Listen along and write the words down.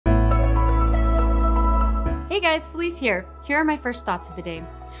Hey guys, Feliz here. Here are my first thoughts of the day.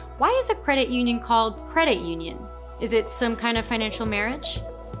 Why is a credit union called credit union? Is it some kind of financial marriage?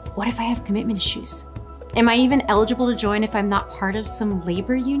 What if I have commitment issues? Am I even eligible to join if I'm not part of some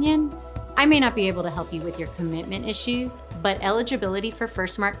labor union? I may not be able to help you with your commitment issues, but eligibility for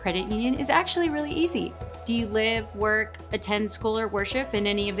Firstmark Credit Union is actually really easy. Do you live, work, attend school, or worship in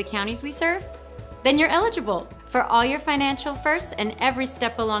any of the counties we serve? Then you're eligible. For all your financial firsts and every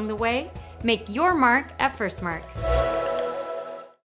step along the way, make your mark at Firstmark.